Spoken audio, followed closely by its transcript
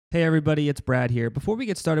Hey everybody, it's Brad here. Before we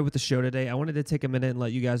get started with the show today, I wanted to take a minute and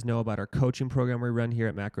let you guys know about our coaching program we run here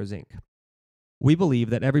at Macros Inc. We believe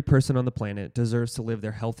that every person on the planet deserves to live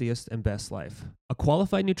their healthiest and best life. A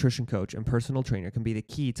qualified nutrition coach and personal trainer can be the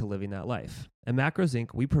key to living that life. At Macros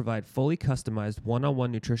Inc., we provide fully customized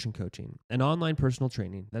one-on-one nutrition coaching and online personal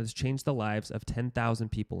training that has changed the lives of 10,000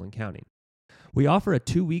 people and counting. We offer a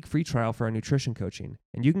 2-week free trial for our nutrition coaching,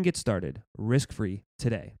 and you can get started risk-free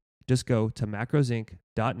today. Just go to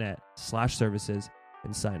macrosinc.net/services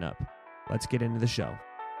and sign up. Let's get into the show.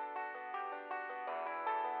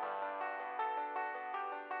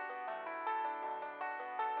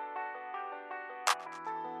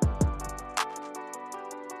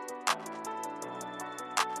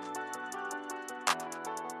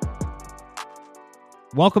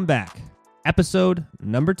 Welcome back. Episode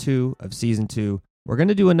number 2 of season 2. We're going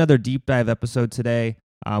to do another deep dive episode today.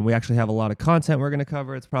 We actually have a lot of content we're going to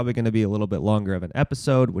cover. It's probably going to be a little bit longer of an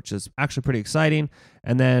episode, which is actually pretty exciting.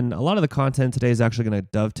 And then a lot of the content today is actually going to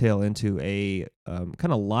dovetail into a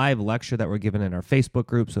kind of live lecture that we're giving in our Facebook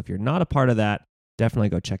group. So if you're not a part of that, definitely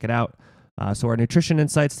go check it out. So our nutrition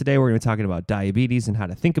insights today, we're going to be talking about diabetes and how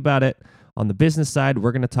to think about it. On the business side,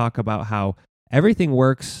 we're going to talk about how everything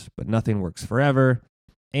works, but nothing works forever.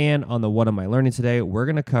 And on the What Am I Learning today, we're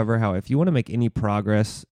going to cover how if you want to make any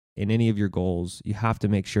progress in any of your goals, you have to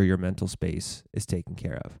make sure your mental space is taken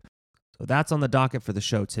care of. So that's on the docket for the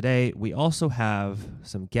show today. We also have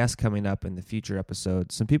some guests coming up in the future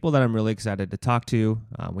episodes, some people that I'm really excited to talk to.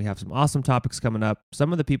 We have some awesome topics coming up.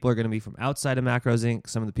 Some of the people are going to be from outside of Macros Inc.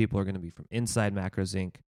 Some of the people are going to be from inside Macros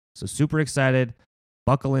Inc. So super excited.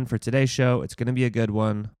 Buckle in for today's show. It's going to be a good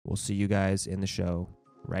one. We'll see you guys in the show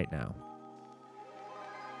right now.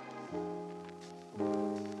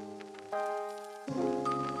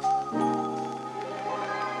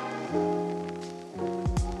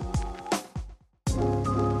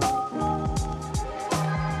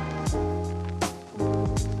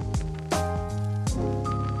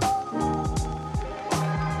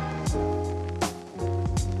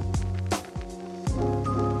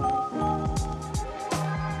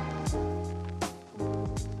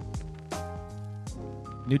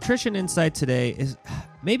 Nutrition insight today is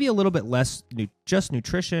maybe a little bit less just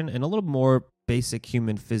nutrition and a little more basic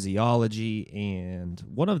human physiology. And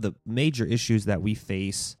one of the major issues that we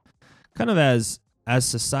face kind of as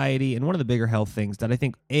society, and one of the bigger health things that I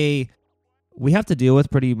think, we have to deal with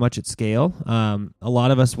pretty much at scale. A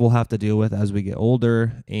lot of us will have to deal with as we get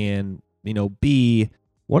older. And, B,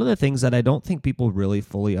 one of the things that I don't think people really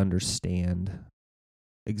fully understand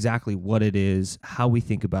exactly what it is, how we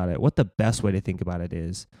think about it, what the best way to think about it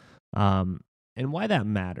is, and why that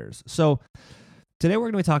matters. So today we're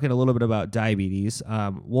going to be talking a little bit about diabetes.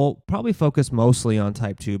 We'll probably focus mostly on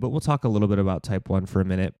type 2, but we'll talk a little bit about type 1 for a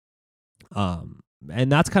minute.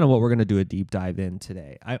 And that's kind of what we're going to do a deep dive in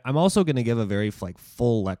today. I'm also going to give a very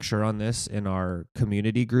full lecture on this in our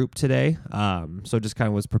community group today. So just kind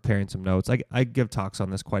of was preparing some notes. I give talks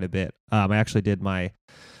on this quite a bit. I actually did my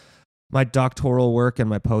doctoral work and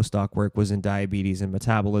my postdoc work was in diabetes and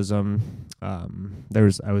metabolism. I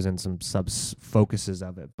was in some sub-focuses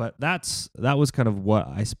of it, but that was kind of what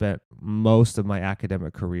I spent most of my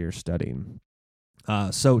academic career studying.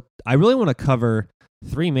 So I really want to cover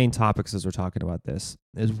 3 main topics as we're talking about this.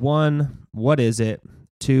 Is 1, what is it?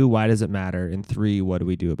 2, why does it matter? And 3, what do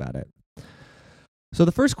we do about it? So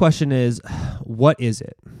the first question is, what is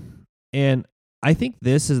it? And I think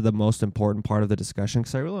this is the most important part of the discussion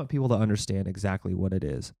because I really want people to understand exactly what it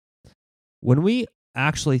is. When we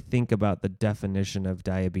actually think about the definition of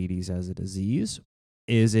diabetes as a disease,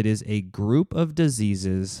 it is a group of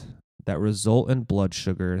diseases that result in blood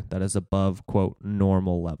sugar that is above, quote,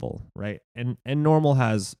 normal level, right? And normal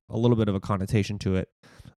has a little bit of a connotation to it,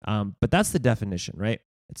 but that's the definition, right?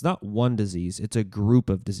 It's not one disease, it's a group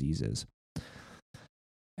of diseases.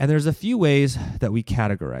 And there's a few ways that we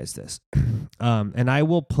categorize this. And I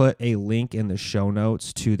will put a link in the show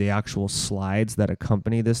notes to the actual slides that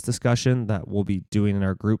accompany this discussion that we'll be doing in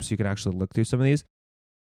our group so you can actually look through some of these.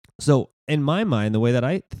 So in my mind, the way that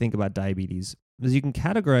I think about diabetes is you can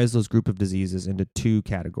categorize those group of diseases into 2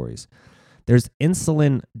 categories. There's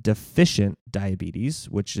insulin deficient diabetes,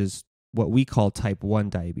 which is what we call type 1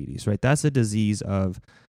 diabetes, right? That's a disease of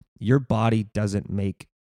your body doesn't make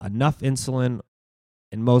enough insulin.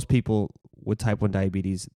 And most people with type 1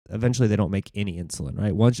 diabetes, eventually they don't make any insulin,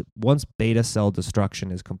 right? Once beta cell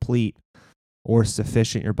destruction is complete or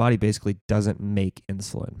sufficient, your body basically doesn't make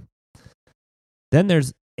insulin. Then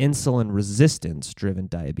there's insulin resistance driven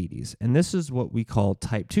diabetes. And this is what we call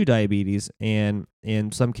type 2 diabetes. And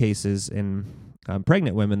in some cases, in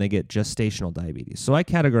pregnant women, they get gestational diabetes. So I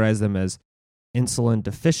categorize them as insulin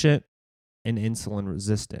deficient and insulin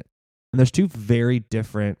resistant. And there's two very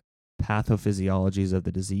different pathophysiologies of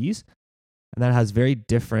the disease, and that has very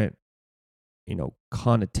different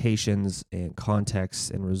connotations and contexts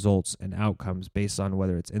and results and outcomes based on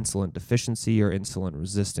whether it's insulin deficiency or insulin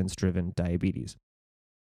resistance driven diabetes.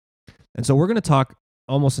 And so we're going to talk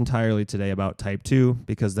almost entirely today about type 2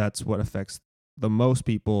 because that's what affects the most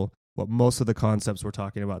people, what most of the concepts we're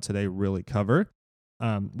talking about today really cover.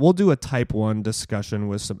 We'll do a type 1 discussion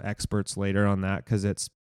with some experts later on that because it's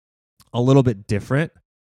a little bit different.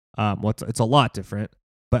 It's a lot different,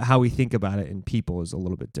 but how we think about it in people is a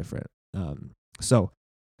little bit different. So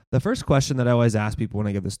the first question that I always ask people when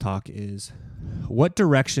I give this talk is, what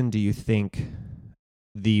direction do you think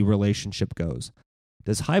the relationship goes?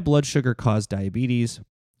 Does high blood sugar cause diabetes,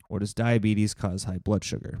 or does diabetes cause high blood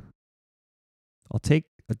sugar? I'll take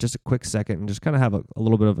just a quick second and just kind of have a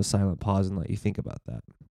little bit of a silent pause and let you think about that.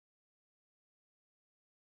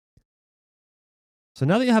 So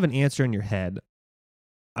now that you have an answer in your head,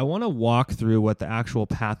 I want to walk through what the actual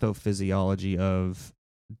pathophysiology of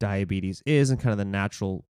diabetes is and kind of the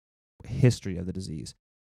natural history of the disease.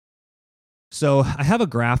 So I have a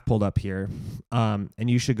graph pulled up here, and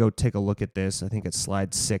you should go take a look at this. I think it's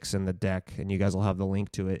slide 6 in the deck, and you guys will have the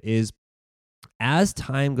link to it. Is as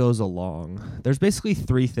time goes along, there's basically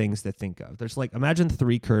 3 things to think of. There's imagine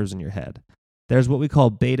 3 curves in your head. There's what we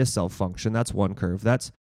call beta cell function. That's one curve.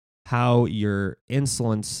 That's how your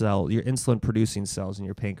insulin producing cells in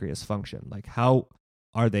your pancreas function. Like, how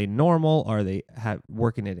are they normal? Are they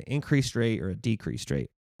working at an increased rate or a decreased rate?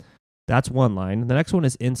 That's one line. The next one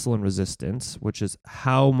is insulin resistance, which is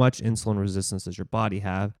how much insulin resistance does your body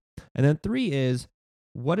have? And then 3 is,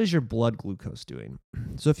 what is your blood glucose doing?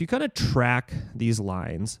 So if you kind of track these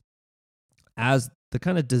lines as the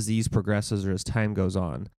kind of disease progresses or as time goes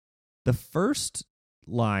on, the first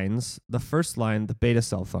line, the beta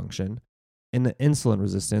cell function, and the insulin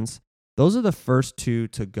resistance, those are the first 2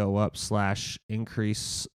 to go up /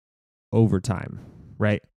 increase over time,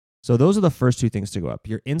 right? So those are the first 2 things to go up.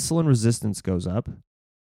 Your insulin resistance goes up,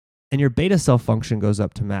 and your beta cell function goes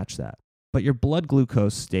up to match that. But your blood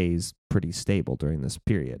glucose stays pretty stable during this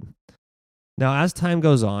period. Now, as time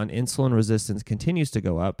goes on, insulin resistance continues to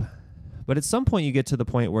go up, but at some point you get to the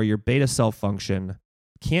point where your beta cell function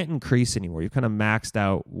can't increase anymore. You've kind of maxed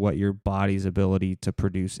out what your body's ability to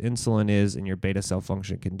produce insulin is and your beta cell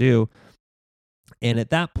function can do. And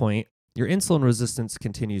at that point, your insulin resistance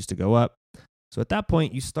continues to go up. So at that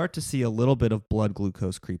point, you start to see a little bit of blood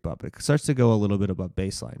glucose creep up. It starts to go a little bit above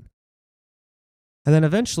baseline. And then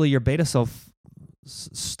eventually your beta cells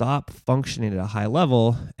stop functioning at a high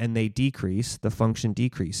level and they decrease, the function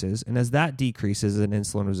decreases. And as that decreases and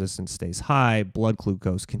insulin resistance stays high, blood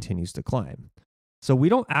glucose continues to climb. So we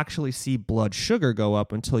don't actually see blood sugar go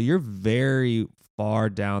up until you're very far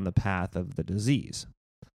down the path of the disease.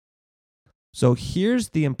 So here's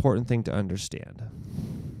the important thing to understand.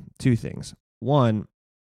 2 things. 1,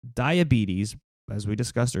 diabetes, as we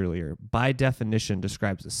discussed earlier, by definition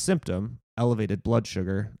describes a symptom, elevated blood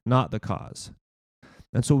sugar, not the cause.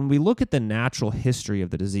 And so when we look at the natural history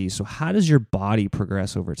of the disease, so how does your body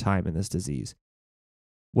progress over time in this disease?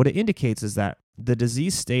 What it indicates is that the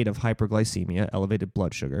disease state of hyperglycemia, elevated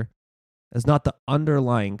blood sugar, is not the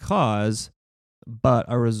underlying cause, but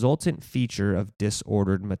a resultant feature of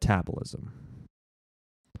disordered metabolism.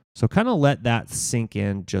 So kind of let that sink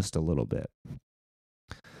in just a little bit.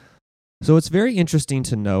 So it's very interesting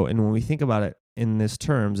to note, and when we think about it in this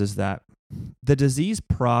terms, is that the disease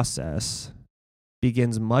process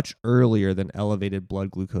begins much earlier than elevated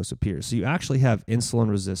blood glucose appears. So you actually have insulin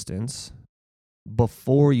resistance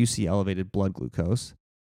before you see elevated blood glucose.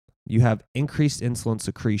 You have increased insulin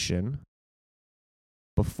secretion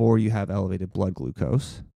before you have elevated blood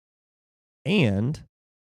glucose. And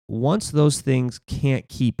once those things can't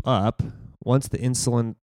keep up, once the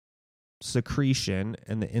insulin secretion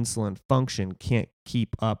and the insulin function can't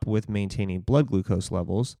keep up with maintaining blood glucose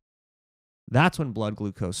levels, that's when blood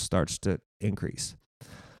glucose starts to increase.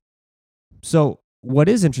 So what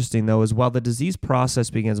is interesting, though, is while the disease process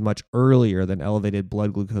begins much earlier than elevated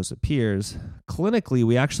blood glucose appears, clinically,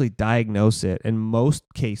 we actually diagnose it in most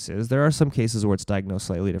cases. There are some cases where it's diagnosed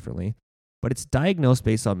slightly differently, but it's diagnosed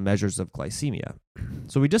based on measures of glycemia.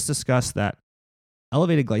 So we just discussed that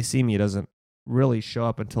elevated glycemia doesn't really show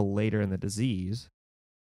up until later in the disease.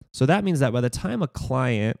 So that means that by the time a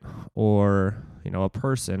client or a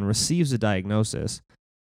person receives a diagnosis,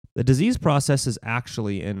 the disease process is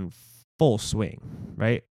actually in full swing,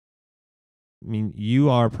 right? I mean, you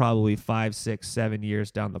are probably 5, 6, 7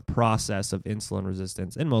 years down the process of insulin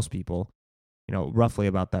resistance in most people, roughly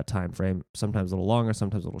about that time frame, sometimes a little longer,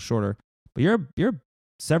 sometimes a little shorter. But you're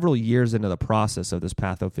several years into the process of this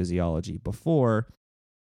pathophysiology before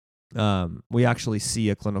we actually see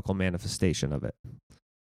a clinical manifestation of it.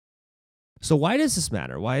 So why does this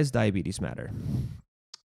matter? Why does diabetes matter?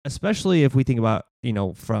 Especially if we think about,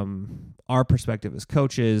 from our perspective as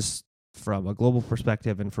coaches, from a global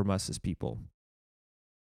perspective, and from us as people.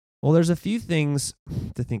 Well, there's a few things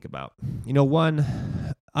to think about. One,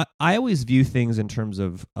 I always view things in terms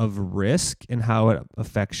of risk and how it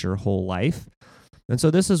affects your whole life. And so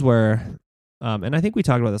this is where, and I think we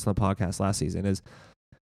talked about this on the podcast last season, is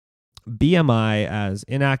BMI, as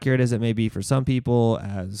inaccurate as it may be for some people,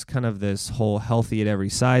 as kind of this whole healthy at every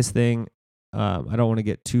size thing. I don't want to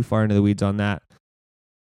get too far into the weeds on that.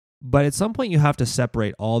 But at some point, you have to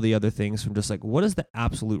separate all the other things from just like, what is the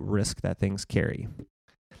absolute risk that things carry?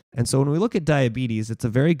 And so when we look at diabetes, it's a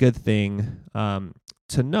very good thing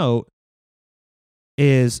to note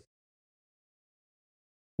is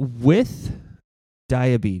with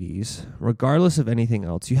diabetes, regardless of anything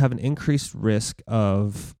else, you have an increased risk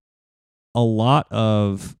of a lot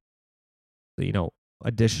of,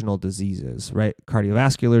 additional diseases, right?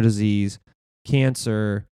 Cardiovascular disease,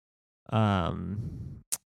 cancer,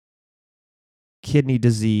 kidney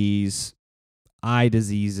disease, eye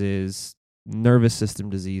diseases, nervous system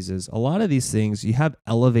diseases. A lot of these things, you have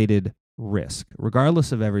elevated risk,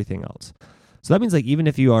 regardless of everything else. So that means like even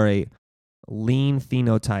if you are a lean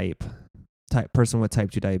phenotype type person with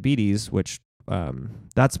type 2 diabetes, which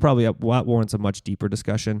that's probably what warrants a much deeper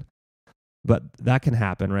discussion. But that can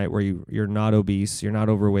happen, right? Where you're not obese, you're not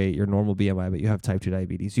overweight, you're normal BMI, but you have type 2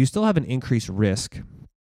 diabetes. You still have an increased risk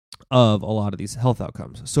of a lot of these health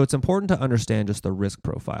outcomes. So it's important to understand just the risk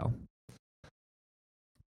profile.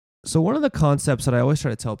 So one of the concepts that I always try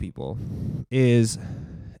to tell people is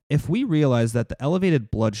if we realize that the elevated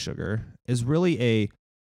blood sugar is really a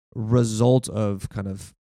result of kind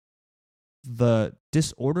of the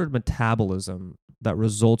disordered metabolism that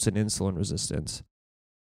results in insulin resistance,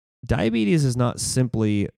 diabetes is not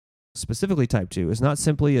simply, specifically type 2, is not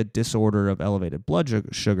simply a disorder of elevated blood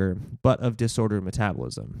sugar, but of disordered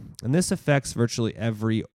metabolism. And this affects virtually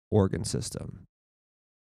every organ system.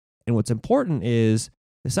 And what's important is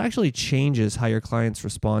this actually changes how your clients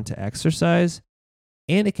respond to exercise,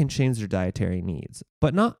 and it can change their dietary needs,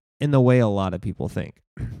 but not in the way a lot of people think.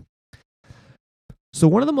 So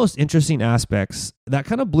one of the most interesting aspects that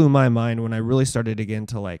kind of blew my mind when I really started to get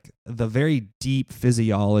into like the very deep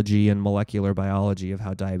physiology and molecular biology of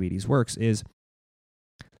how diabetes works is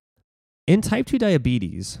in type 2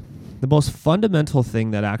 diabetes, the most fundamental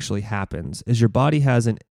thing that actually happens is your body has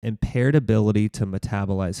an impaired ability to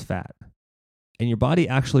metabolize fat. And your body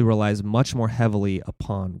actually relies much more heavily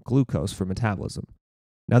upon glucose for metabolism.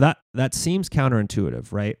 Now that seems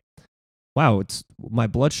counterintuitive, right? Wow, my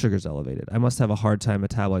blood sugar's elevated. I must have a hard time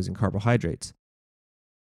metabolizing carbohydrates.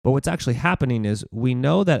 But what's actually happening is we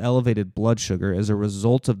know that elevated blood sugar is a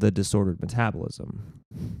result of the disordered metabolism.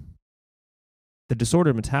 The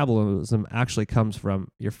disordered metabolism actually comes from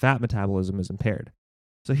your fat metabolism is impaired.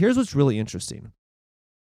 So here's what's really interesting.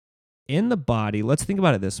 In the body, let's think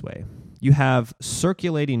about it this way. You have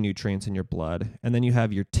circulating nutrients in your blood, and then you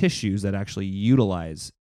have your tissues that actually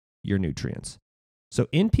utilize your nutrients. So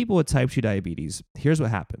in people with type 2 diabetes, here's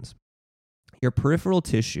what happens. Your peripheral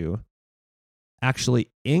tissue actually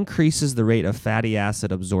increases the rate of fatty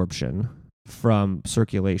acid absorption from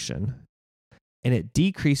circulation, and it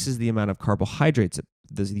decreases the amount of carbohydrates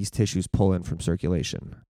that these tissues pull in from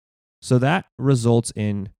circulation. So that results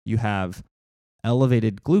in you have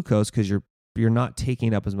elevated glucose because you're not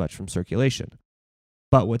taking up as much from circulation.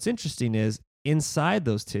 But what's interesting is inside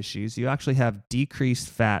those tissues, you actually have decreased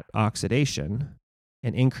fat oxidation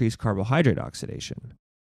and increased carbohydrate oxidation.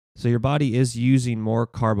 So your body is using more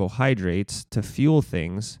carbohydrates to fuel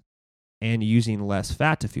things and using less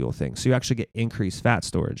fat to fuel things. So you actually get increased fat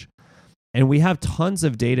storage. And we have tons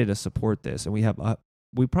of data to support this. And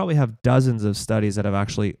we probably have dozens of studies that have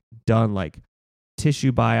actually done like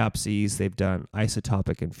tissue biopsies. They've done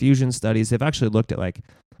isotopic infusion studies. They've actually looked at like,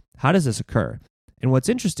 how does this occur? And what's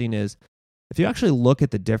interesting is if you actually look at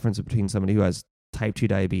the difference between somebody who has type 2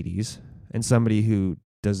 diabetes and somebody who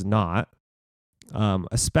does not,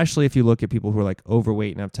 especially if you look at people who are like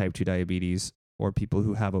overweight and have type 2 diabetes, or people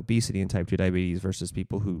who have obesity and type 2 diabetes versus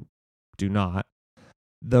people who do not,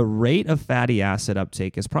 the rate of fatty acid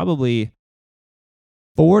uptake is probably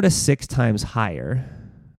 4 to 6 times higher.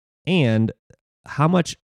 And how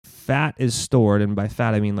much fat is stored, and by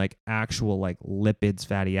fat I mean like actual like lipids,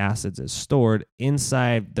 fatty acids, is stored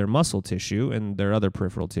inside their muscle tissue and their other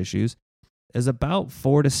peripheral tissues, is about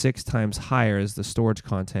 4 to 6 times higher as the storage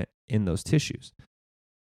content in those tissues.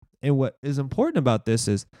 And what is important about this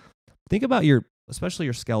is think about especially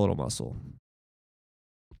your skeletal muscle.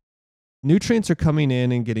 Nutrients are coming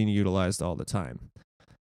in and getting utilized all the time.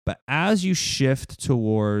 But as you shift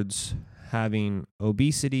towards having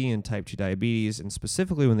obesity and type 2 diabetes, and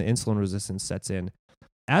specifically when the insulin resistance sets in,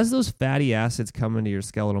 as those fatty acids come into your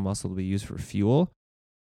skeletal muscle to be used for fuel,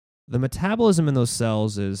 the metabolism in those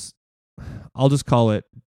cells is, I'll just call it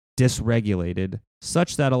dysregulated,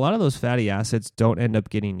 such that a lot of those fatty acids don't end up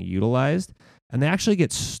getting utilized, and they actually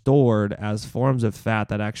get stored as forms of fat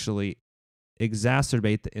that actually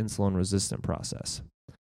exacerbate the insulin resistant process.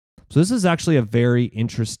 So this is actually a very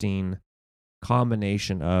interesting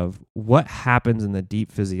combination of what happens in the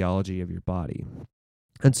deep physiology of your body.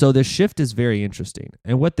 And so this shift is very interesting.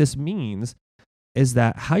 And what this means is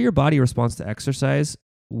that how your body responds to exercise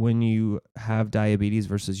when you have diabetes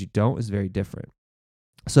versus you don't is very different.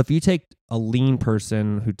 So if you take a lean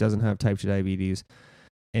person who doesn't have type 2 diabetes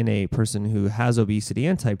and a person who has obesity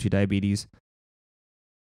and type 2 diabetes,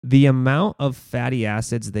 the amount of fatty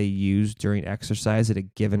acids they use during exercise at a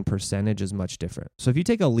given percentage is much different. So if you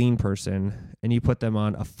take a lean person and you put them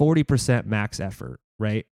on a 40% max effort,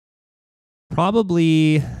 right?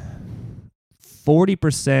 Probably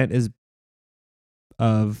 40%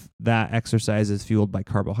 of that exercise is fueled by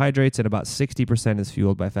carbohydrates and about 60% is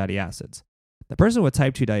fueled by fatty acids. The person with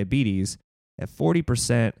type 2 diabetes at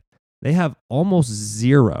 40%, they have almost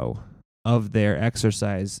zero of their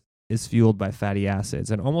exercise is fueled by fatty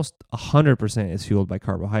acids, and almost 100% is fueled by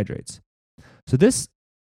carbohydrates. So this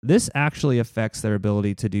actually affects their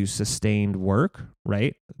ability to do sustained work,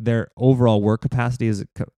 right? Their overall work capacity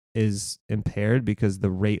is impaired because the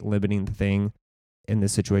rate limiting thing in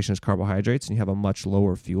this situation is carbohydrates, and you have a much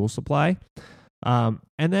lower fuel supply. And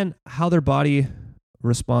then how their body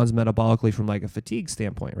responds metabolically from like a fatigue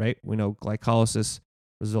standpoint, right? We know glycolysis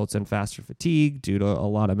results in faster fatigue due to a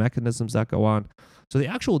lot of mechanisms that go on. So the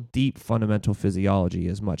actual deep fundamental physiology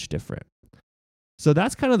is much different. So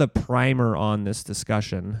that's kind of the primer on this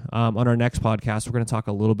discussion. On our next podcast, we're going to talk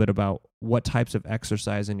a little bit about what types of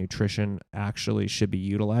exercise and nutrition actually should be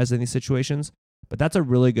utilized in these situations. But that's a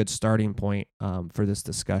really good starting point for this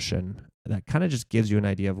discussion that kind of just gives you an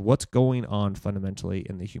idea of what's going on fundamentally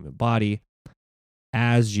in the human body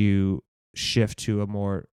as you shift to a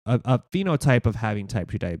phenotype of having type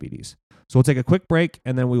 2 diabetes. So we'll take a quick break,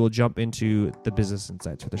 and then we will jump into the business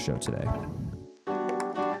insights for the show today.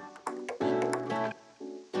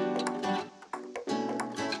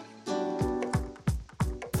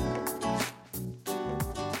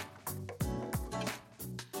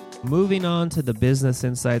 Moving on to the business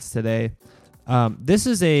insights today. This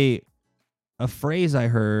is a phrase I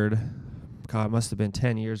heard, God, it must have been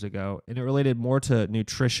 10 years ago, and it related more to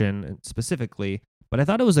nutrition specifically, but I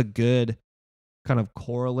thought it was a good kind of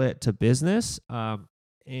correlate to business,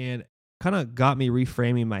 and kind of got me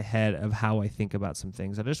reframing my head of how I think about some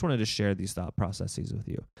things. I just wanted to share these thought processes with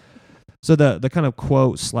you. So the kind of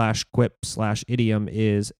quote / quip / idiom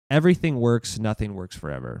is, everything works, nothing works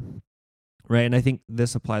forever, right? And I think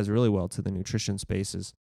this applies really well to the nutrition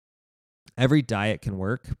spaces. Every diet can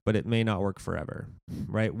work, but it may not work forever,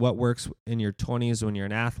 right? What works in your 20s when you're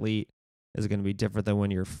an athlete is going to be different than when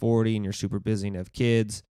you're 40 and you're super busy and have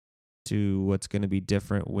kids, to what's going to be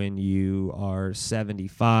different when you are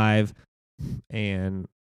 75 and,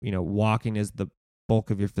 walking is the bulk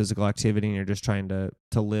of your physical activity and you're just trying to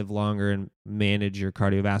live longer and manage your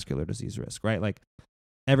cardiovascular disease risk, right? Like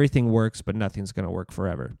everything works, but nothing's going to work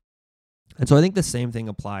forever. And so I think the same thing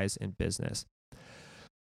applies in business.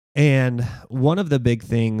 And one of the big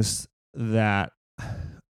things that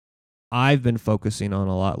I've been focusing on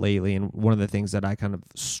a lot lately, and one of the things that I kind of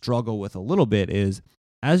struggle with a little bit, is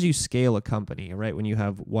as you scale a company, right? When you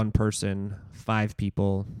have one person, 5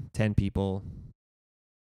 people, 10 people,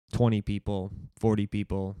 20 people, 40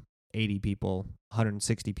 people, 80 people,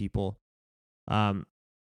 160 people,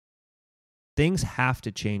 things have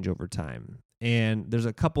to change over time. And there's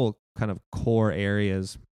a couple kind of core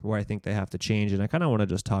areas where I think they have to change. And I kind of want to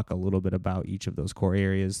just talk a little bit about each of those core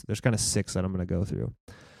areas. There's kind of 6 that I'm going to go through.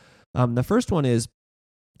 The first one is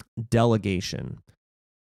delegation.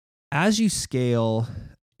 As you scale,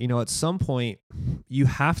 at some point you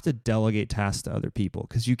have to delegate tasks to other people,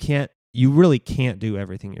 because you really can't do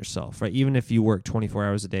everything yourself, right? Even if you work 24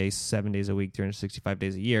 hours a day, 7 days a week, 365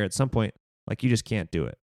 days a year, at some point, like, you just can't do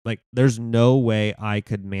it. Like, there's no way I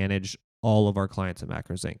could manage all of our clients at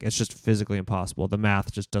Macros Inc. It's just physically impossible. The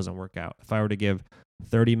math just doesn't work out. If I were to give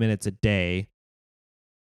 30 minutes a day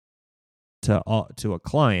to a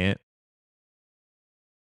client,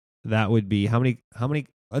 that would be how many,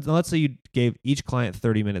 let's say you gave each client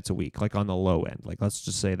 30 minutes a week, like on the low end. Like, let's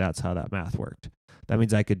just say that's how that math worked. That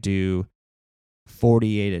means I could do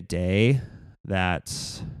 48 a day,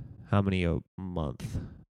 that's how many a month?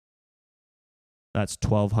 That's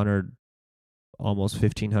 1,200, almost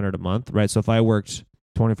 1,500 a month, right? So if I worked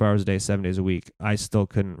 24 hours a day, 7 days a week, I still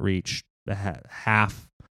couldn't reach half,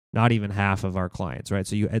 not even half of our clients, right?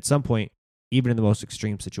 So you, at some point, even in the most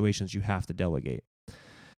extreme situations, you have to delegate.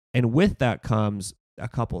 And with that comes a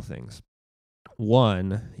couple things.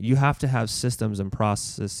 One, you have to have systems and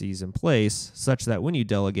processes in place such that when you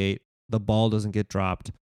delegate, the ball doesn't get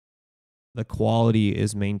dropped, the quality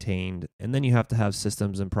is maintained, and then you have to have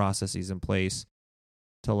systems and processes in place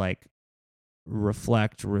to like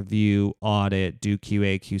reflect, review, audit, do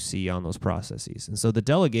QA, QC on those processes. And so the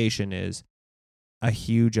delegation is a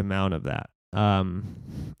huge amount of that.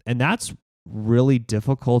 And that's really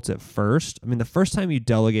difficult at first. I mean, the first time you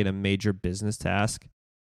delegate a major business task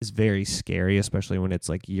is very scary, especially when it's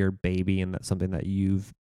like your baby and that's something that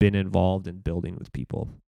you've been involved in building with people.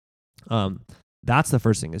 That's the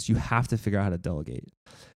first thing, is you have to figure out how to delegate.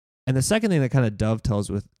 And the second thing that kind of dovetails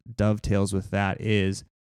with that is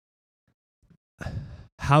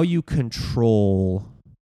how you control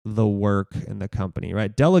the work in the company,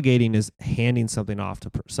 right? Delegating is handing something off to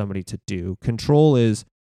somebody to do. Control is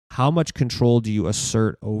how much control do you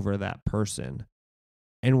assert over that person?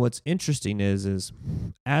 And what's interesting is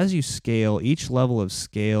as you scale, each level of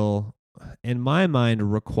scale, in my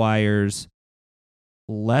mind, requires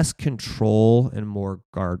less control and more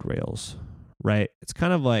guardrails, right? It's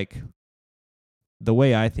kind of like, the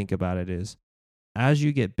way I think about it is, as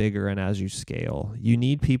you get bigger and as you scale, you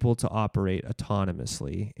need people to operate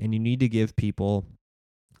autonomously, and you need to give people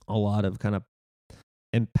a lot of kind of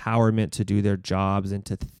empowerment to do their jobs and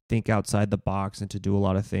to think outside the box and to do a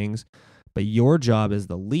lot of things. But your job as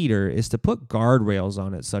the leader is to put guardrails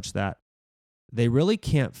on it such that they really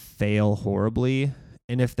can't fail horribly.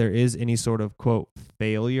 And if there is any sort of, quote,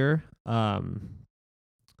 failure,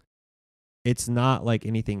 it's not like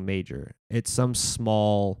anything major. It's some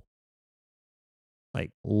small,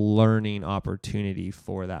 like, learning opportunity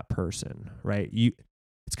for that person, right?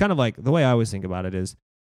 It's kind of like, the way I always think about it is,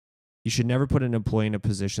 you should never put an employee in a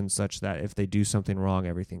position such that if they do something wrong,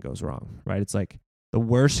 everything goes wrong, right? It's like the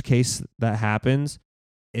worst case that happens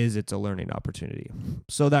is it's a learning opportunity.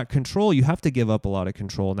 So that control, you have to give up a lot of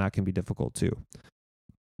control, and that can be difficult too.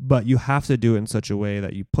 But you have to do it in such a way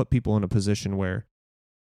that you put people in a position where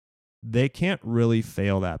they can't really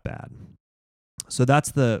fail that bad. So that's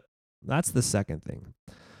the second thing.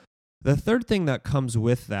 The third thing that comes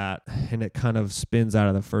with that, and it kind of spins out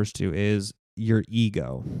of the first two, is your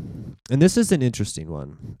ego. And this is an interesting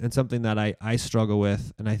one, and something that I struggle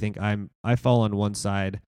with, and I think I fall on one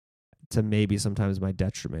side to maybe sometimes my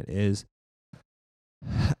detriment, is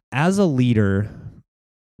as a leader,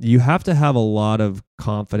 you have to have a lot of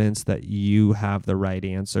confidence that you have the right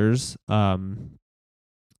answers.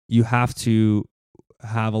 You have to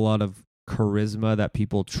have a lot of charisma that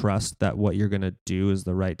people trust that what you're going to do is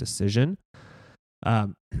the right decision.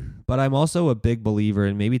 But I'm also a big believer,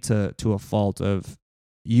 and maybe to a fault, of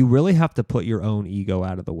you really have to put your own ego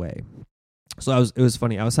out of the way. So it was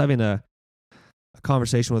funny. I was having a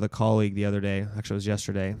conversation with a colleague the other day, actually it was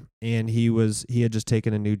yesterday, and he had just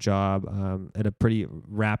taken a new job at a pretty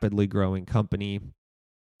rapidly growing company,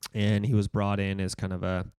 and he was brought in as kind of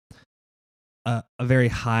a very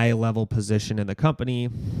high level position in the company,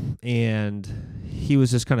 and he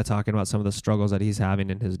was just kind of talking about some of the struggles that he's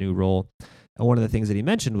having in his new role. And one of the things that he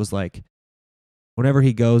mentioned was, like, whenever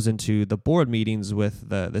he goes into the board meetings with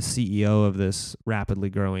the CEO of this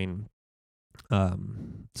rapidly growing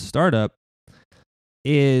startup,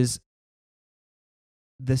 is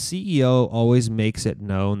the CEO always makes it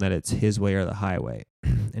known that it's his way or the highway.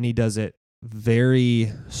 And he does it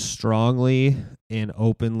very strongly and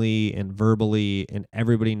openly and verbally, and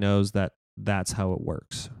everybody knows that that's how it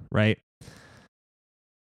works, right?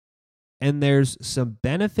 And there's some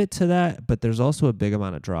benefit to that, but there's also a big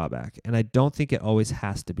amount of drawback. And I don't think it always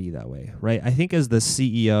has to be that way, right? I think as the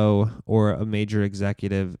CEO or a major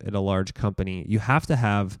executive at a large company, you have to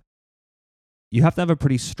have a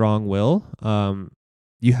pretty strong will.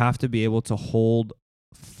 You have to be able to hold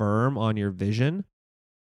firm on your vision.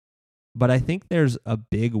 But I think there's a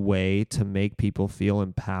big way to make people feel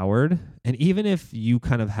empowered. And even if you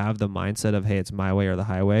kind of have the mindset of, hey, it's my way or the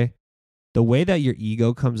highway, the way that your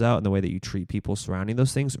ego comes out and the way that you treat people surrounding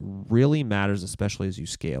those things really matters, especially as you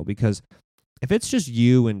scale. Because if it's just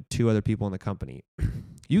you and two other people in the company,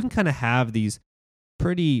 you can kind of have these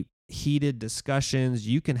pretty heated discussions.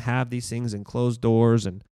 You can have these things in closed doors,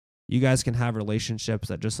 and you guys can have relationships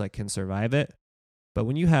that just like can survive it. But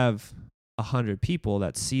when you have 100 people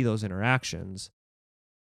that see those interactions,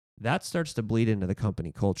 that starts to bleed into the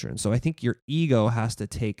company culture. And so I think your ego has to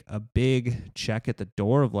take a big check at the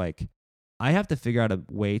door of like, I have to figure out a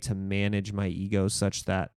way to manage my ego such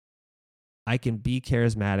that I can be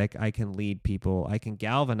charismatic, I can lead people, I can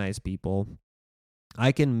galvanize people,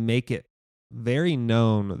 I can make it very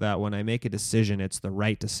known that when I make a decision, it's the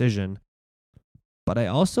right decision. But I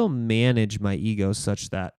also manage my ego such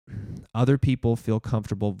that other people feel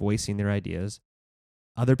comfortable voicing their ideas.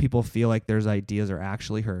 Other people feel like their ideas are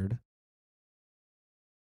actually heard.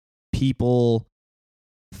 People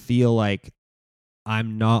feel like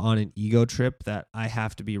I'm not on an ego trip that I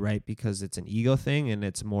have to be right because it's an ego thing, and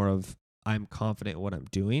it's more of I'm confident in what I'm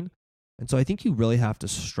doing. And so I think you really have to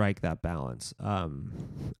strike that balance.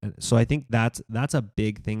 And so I think that's a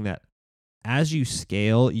big thing, that as you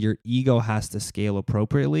scale, your ego has to scale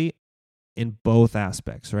appropriately in both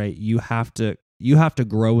aspects, right? You have to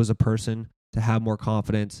grow as a person to have more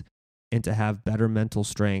confidence and to have better mental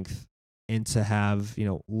strength and to have,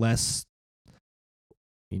 less,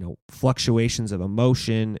 fluctuations of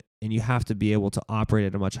emotion, and you have to be able to operate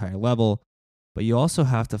at a much higher level. But you also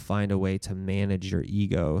have to find a way to manage your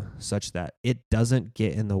ego such that it doesn't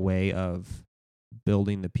get in the way of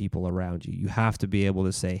building the people around you. You have to be able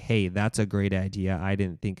to say, hey, that's a great idea. I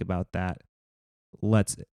didn't think about that.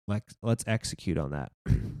 Let's execute on that.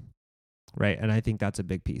 Right? And I think that's a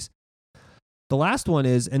big piece. The last one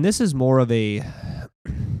is, and this is more of a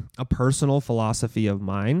personal philosophy of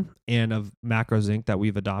mine and of Macros Inc. that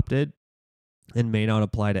we've adopted and may not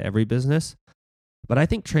apply to every business, but I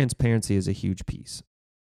think transparency is a huge piece,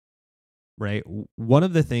 right? One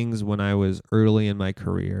of the things when I was early in my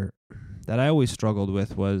career that I always struggled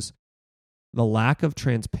with was the lack of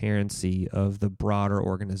transparency of the broader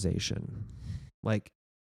organization. Like,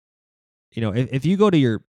 if you go to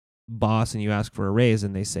your boss and you ask for a raise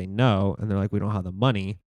and they say no, and they're like, we don't have the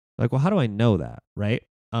money, like, well, how do I know that, right?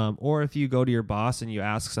 Or if you go to your boss and you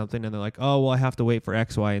ask something and they're like, oh, well, I have to wait for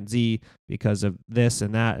X, Y, and Z because of this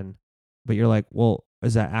and that, but you're like, well,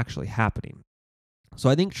 is that actually happening? So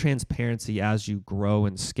I think transparency as you grow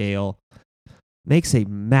and scale makes a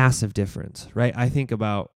massive difference, right? I think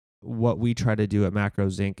about what we try to do at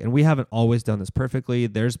Macros Inc., and we haven't always done this perfectly.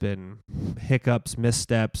 There's been hiccups,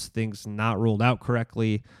 missteps, things not ruled out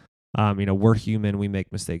correctly. We're human, we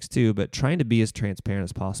make mistakes too, but trying to be as transparent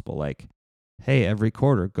as possible. Like, hey, every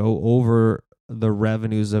quarter, go over the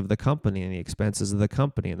revenues of the company and the expenses of the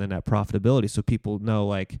company and the net profitability, so people know,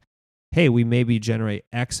 like, hey, we maybe generate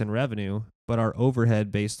X in revenue, but our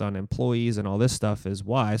overhead based on employees and all this stuff is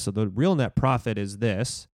Y. So the real net profit is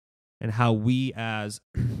this. And how we as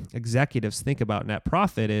executives think about net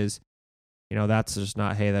profit is, that's just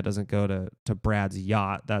not, hey, that doesn't go to Brad's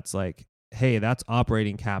yacht. That's like, hey, that's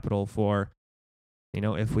operating capital for,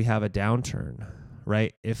 if we have a downturn,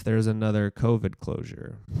 right? If there's another COVID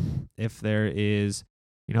closure, if there is,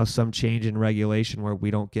 some change in regulation where we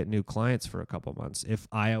don't get new clients for a couple months. If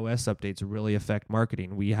iOS updates really affect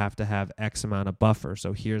marketing, we have to have X amount of buffer.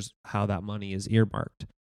 So here's how that money is earmarked.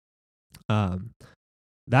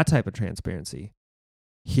 That type of transparency.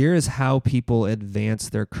 Here is how people advance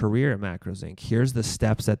their career at Macros Inc. Here's the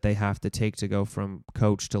steps that they have to take to go from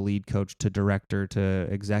coach to lead coach to director to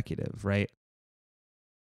executive, right?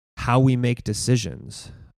 How we make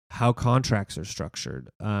decisions, how contracts are structured.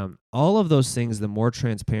 All of those things, the more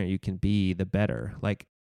transparent you can be, the better. Like,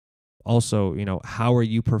 also, how are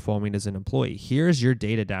you performing as an employee? Here's your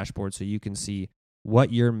data dashboard so you can see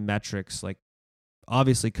what your metrics, like,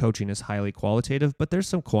 obviously coaching is highly qualitative, but there's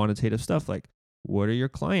some quantitative stuff like, what are your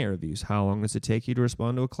client reviews? How long does it take you to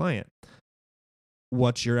respond to a client?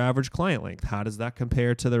 What's your average client length? How does that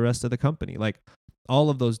compare to the rest of the company? Like, all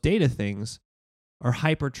of those data things are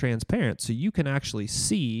hyper transparent. So you can actually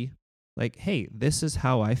see, like, hey, this is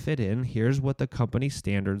how I fit in. Here's what the company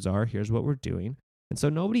standards are. Here's what we're doing. And so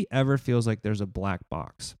nobody ever feels like there's a black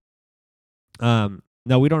box. Now,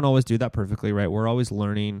 we don't always do that perfectly, right? We're always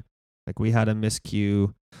learning. Like, we had a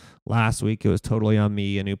miscue last week. It was totally on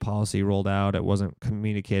me. A new policy rolled out. It wasn't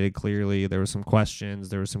communicated clearly. There were some questions.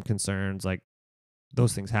 There were some concerns. Like,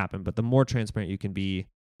 those things happen. But the more transparent you can be,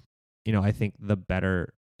 I think the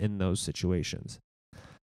better in those situations.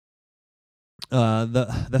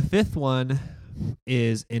 The fifth one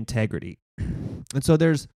is integrity. And so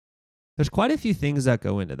there's quite a few things that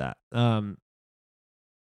go into that.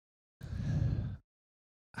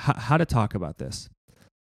 How to talk about this.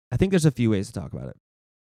 I think there's a few ways to talk about it.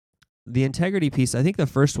 The integrity piece, I think the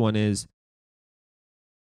first one is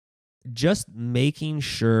just making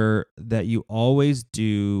sure that you always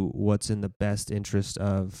do what's in the best interest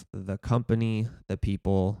of the company, the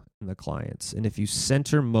people, and the clients. And if you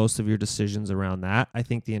center most of your decisions around that, I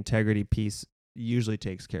think the integrity piece usually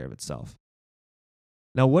takes care of itself.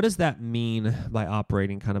 Now, what does that mean by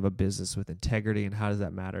operating kind of a business with integrity, and how does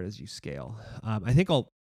that matter as you scale? I think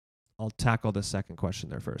I'll tackle the second question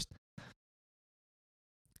there first.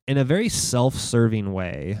 In a very self-serving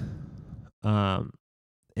way,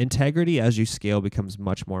 integrity as you scale becomes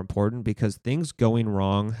much more important because things going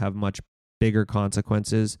wrong have much bigger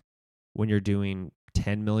consequences when you're doing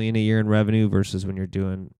 $10 million a year in revenue versus when you're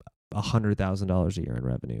doing $100,000 a year in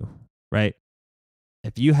revenue, right?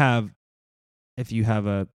 If you have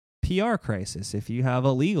a PR crisis, if you have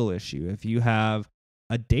a legal issue, if you have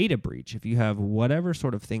a data breach, if you have whatever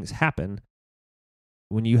sort of things happen,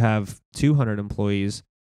 when you have 200 employees,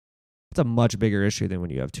 it's a much bigger issue than when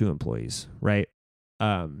you have 2 employees, right?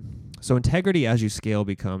 So integrity as you scale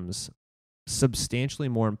becomes substantially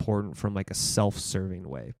more important from like a self-serving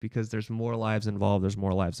way because there's more lives involved, there's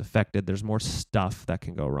more lives affected, there's more stuff that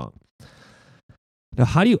can go wrong. Now,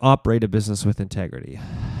 how do you operate a business with integrity?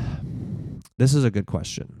 This is a good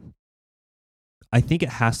question. I think it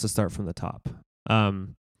has to start from the top. I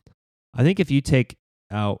think if you take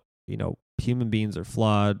out, human beings are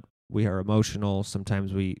flawed, we are emotional,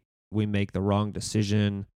 sometimes we make the wrong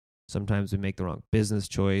decision, sometimes we make the wrong business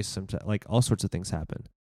choice, sometimes like all sorts of things happen.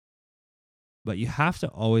 But you have to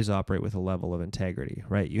always operate with a level of integrity,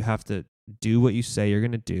 right? You have to do what you say you're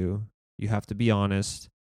going to do. You have to be honest.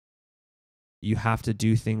 You have to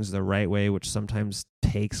do things the right way, which sometimes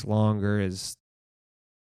takes longer, is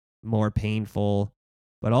more painful.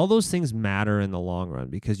 But all those things matter in the long run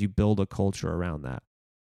because you build a culture around that.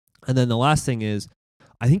 And then the last thing is,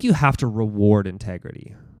 I think you have to reward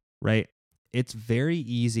integrity, right? It's very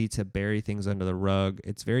easy to bury things under the rug.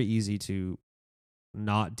 It's very easy to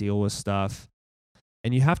not deal with stuff.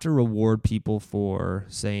 And you have to reward people for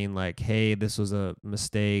saying like, hey, this was a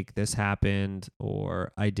mistake, this happened,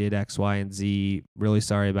 or I did X, Y, and Z, really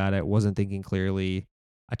sorry about it, wasn't thinking clearly,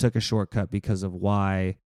 I took a shortcut because of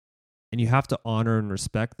Y. And you have to honor and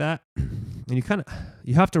respect that. And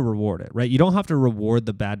you have to reward it, right? You don't have to reward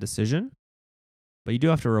the bad decision, but you do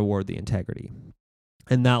have to reward the integrity.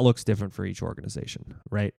 And that looks different for each organization,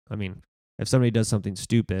 right? I mean, if somebody does something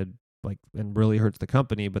stupid, and really hurts the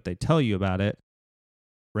company, but they tell you about it,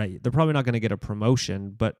 right? They're probably not going to get a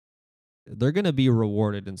promotion, but they're going to be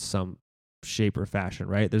rewarded in some shape or fashion,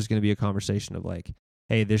 right? There's going to be a conversation of like,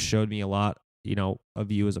 hey, this showed me a lot,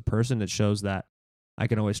 of you as a person. It shows that I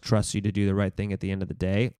can always trust you to do the right thing at the end of the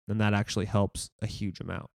day. And that actually helps a huge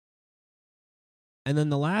amount. And then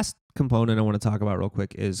the last component I want to talk about real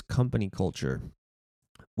quick is company culture.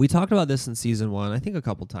 We talked about this in season 1, I think a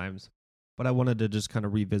couple times, but I wanted to just kind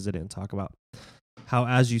of revisit it and talk about how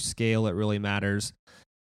as you scale, it really matters.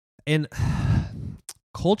 And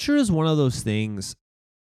culture is one of those things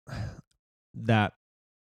that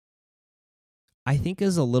I think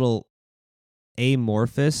is a little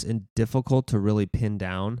amorphous and difficult to really pin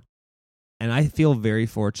down. And I feel very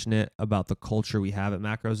fortunate about the culture we have at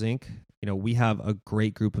Macros Inc. We have a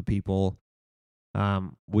great group of people.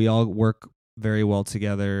 We all work very well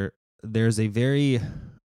together. There's a very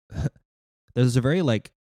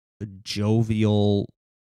like jovial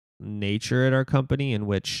nature at our company in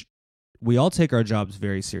which we all take our jobs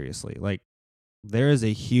very seriously. Like there is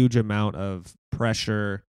a huge amount of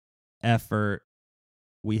pressure, effort.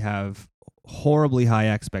 We have horribly high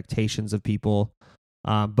expectations of people,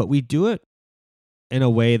 but we do it in a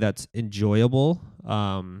way that's enjoyable.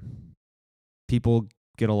 People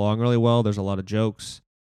get along really well. There's a lot of jokes.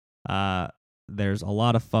 There's a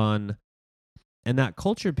lot of fun. And that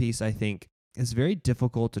culture piece, I think, is very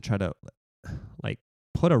difficult to try to like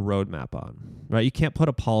put a roadmap on, right? You can't put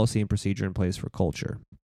a policy and procedure in place for culture.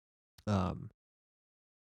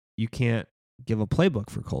 You can't give a playbook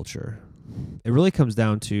for culture. It really comes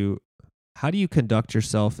down to how do you conduct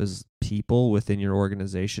yourself as people within your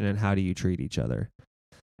organization and how do you treat each other?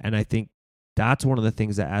 And I think that's one of the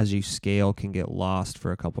things that as you scale can get lost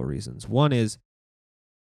for a couple of reasons. One is,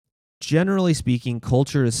 generally speaking,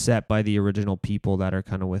 culture is set by the original people that are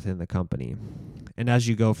kind of within the company. And as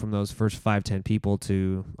you go from those first 5-10 people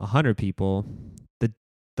to 100 people,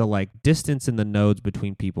 the like distance in the nodes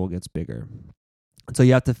between people gets bigger. And so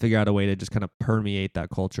you have to figure out a way to just kind of permeate that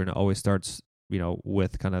culture, and it always starts,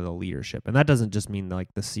 with kind of the leadership. And that doesn't just mean like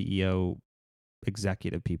the CEO,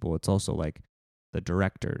 executive people. It's also like the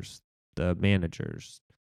directors, the managers,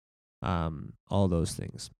 all those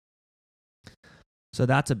things. So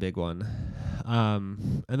that's a big one.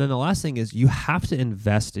 And then the last thing is you have to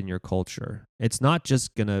invest in your culture. It's not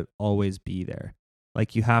just going to always be there.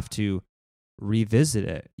 Like you have to revisit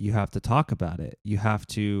it. You have to talk about it. You have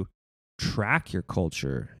to track your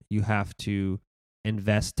culture. You have to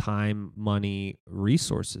invest time, money,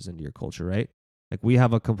 resources into your culture, right? Like we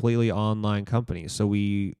have a completely online company. So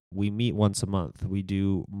we meet once a month. We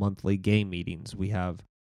do monthly game meetings. We have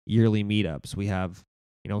yearly meetups. We have,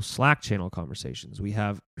 Slack channel conversations. We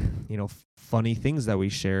have, funny things that we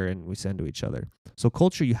share and we send to each other. So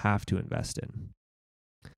culture you have to invest in.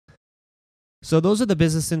 So those are the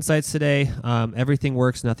business insights today. Everything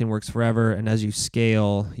works, nothing works forever. And as you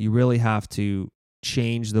scale, you really have to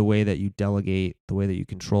change the way that you delegate, the way that you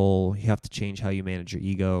control. You have to change how you manage your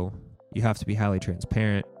ego. You have to be highly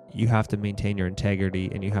transparent. You have to maintain your integrity,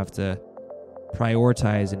 and you have to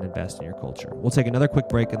prioritize and invest in your culture. We'll take another quick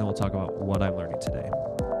break, and then we'll talk about what I'm learning today.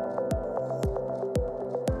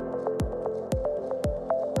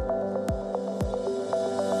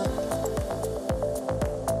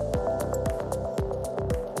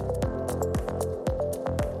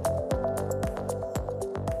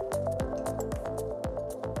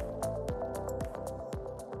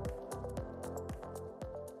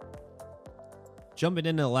 Jumping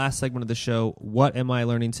into the last segment of the show, what am I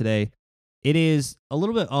learning today? It is a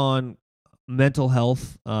little bit on mental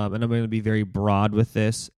health, and I'm going to be very broad with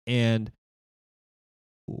this. And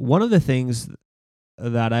one of the things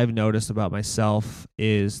that I've noticed about myself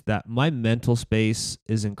is that my mental space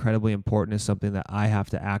is incredibly important. Is something that I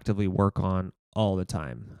have to actively work on all the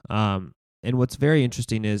time. And what's very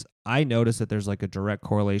interesting is I notice that there's like a direct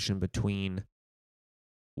correlation between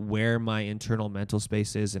where my internal mental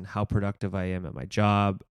space is and how productive I am at my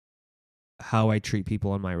job, how I treat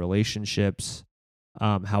people in my relationships,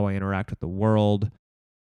 how I interact with the world,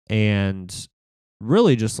 and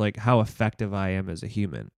really just like how effective I am as a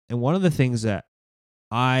human. And one of the things that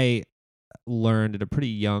I learned at a pretty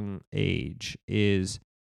young age is,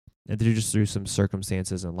 and through some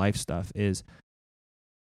circumstances and life stuff, is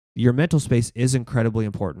your mental space is incredibly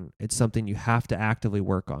important. It's something you have to actively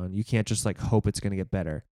work on. You can't just like hope it's going to get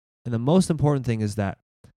better. And the most important thing is that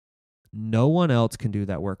no one else can do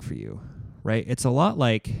that work for you, right? It's a lot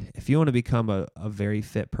like if you want to become a very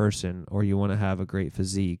fit person, or you want to have a great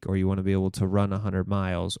physique, or you want to be able to run 100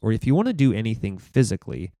 miles, or if you want to do anything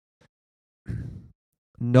physically,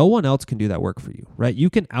 no one else can do that work for you, right?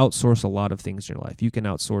 You can outsource a lot of things in your life. You can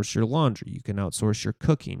outsource your laundry. You can outsource your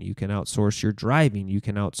cooking. You can outsource your driving. You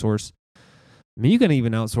can outsource, you can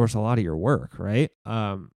even outsource a lot of your work, right?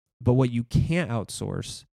 But what you can't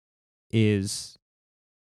outsource is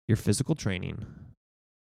your physical training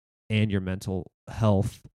and your mental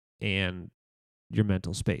health and your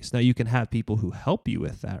mental space. Now, you can have people who help you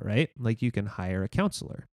with that, right? Like you can hire a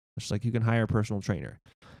counselor, just like you can hire a personal trainer.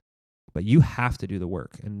 But you have to do the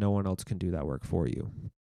work, and no one else can do that work for you.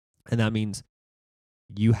 And that means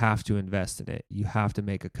you have to invest in it. You have to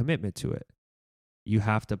make a commitment to it. You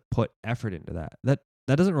have to put effort into that. That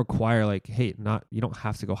doesn't require like, hey, you don't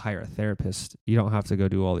have to go hire a therapist. You don't have to go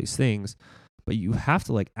do all these things, but you have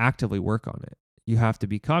to like actively work on it. You have to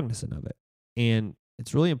be cognizant of it. And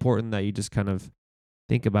it's really important that you just kind of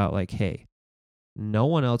think about like, hey, no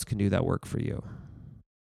one else can do that work for you.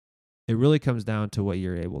 It really comes down to what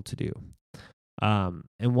you're able to do. And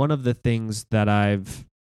one of the things that I've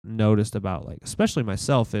noticed about like, especially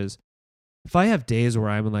myself, is if I have days where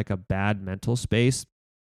I'm in like a bad mental space,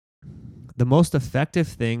 the most effective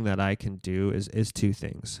thing that I can do is two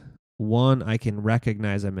things. One, I can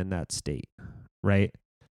recognize I'm in that state, right?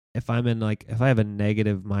 If I have a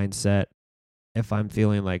negative mindset, if I'm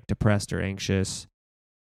feeling like depressed or anxious,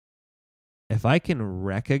 if I can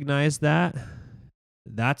recognize that,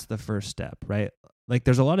 that's the first step, right? Like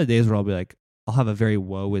there's a lot of days where I'll be like, I'll have a very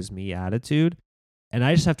woe is me attitude, and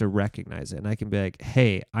I just have to recognize it. And I can be like,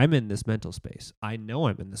 hey, I'm in this mental space. I know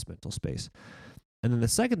I'm in this mental space. And then the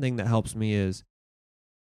second thing that helps me is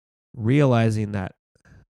realizing that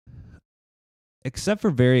except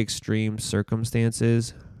for very extreme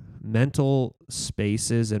circumstances, mental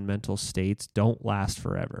spaces and mental states don't last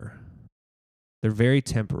forever. They're very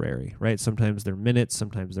temporary, right? Sometimes they're minutes,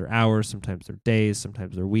 sometimes they're hours, sometimes they're days,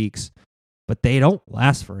 sometimes they're weeks, but they don't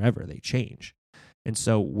last forever. They change. And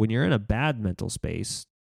so when you're in a bad mental space,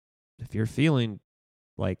 if you're feeling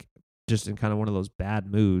like just in kind of one of those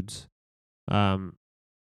bad moods,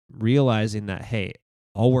 realizing that, hey,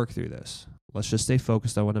 I'll work through this. Let's just stay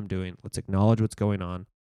focused on what I'm doing. Let's acknowledge what's going on.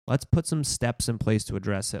 Let's put some steps in place to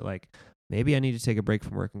address it. Like maybe I need to take a break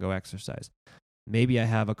from work and go exercise. Maybe I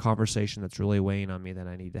have a conversation that's really weighing on me that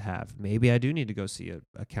I need to have. Maybe I do need to go see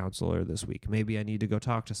a counselor this week. Maybe I need to go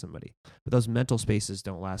talk to somebody. But those mental spaces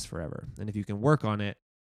don't last forever. And if you can work on it,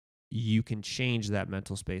 you can change that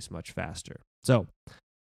mental space much faster. So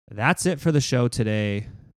that's it for the show today.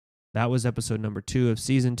 That was episode number 2 of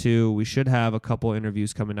season 2. We should have a couple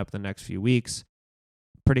interviews coming up the next few weeks.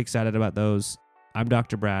 Pretty excited about those. I'm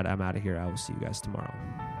Dr. Brad. I'm out of here. I will see you guys tomorrow.